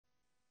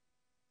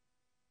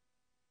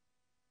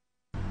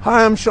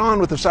Hi, I'm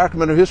Shawn with the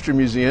Sacramento History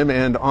Museum,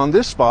 and on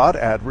this spot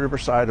at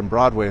Riverside and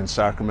Broadway in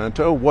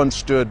Sacramento once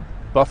stood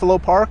Buffalo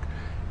Park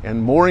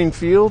and Mooring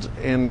Field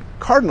and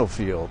Cardinal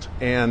Field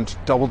and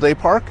Doubleday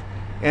Park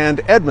and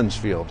Edmonds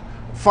Field.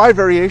 5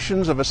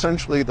 variations of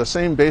essentially the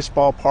same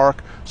baseball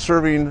park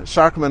serving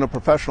Sacramento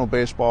professional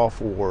baseball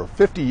for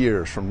 50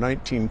 years, from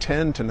 1910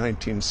 to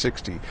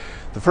 1960.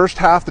 The first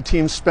half the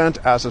team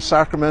spent as the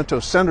Sacramento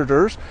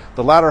Senators,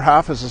 the latter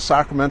half as the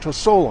Sacramento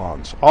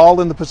Solons,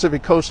 all in the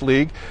Pacific Coast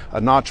League,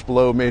 a notch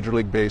below Major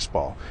League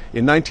Baseball.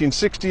 In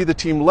 1960 the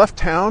team left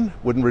town,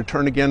 wouldn't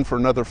return again for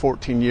another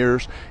 14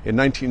 years. In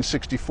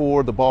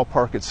 1964 the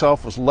ballpark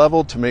itself was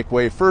leveled to make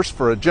way first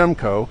for a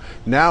Gemco.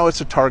 Now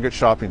it's a Target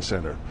shopping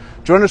center.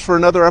 Join us for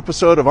another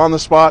episode of On the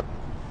Spot.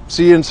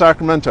 See you in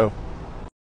Sacramento.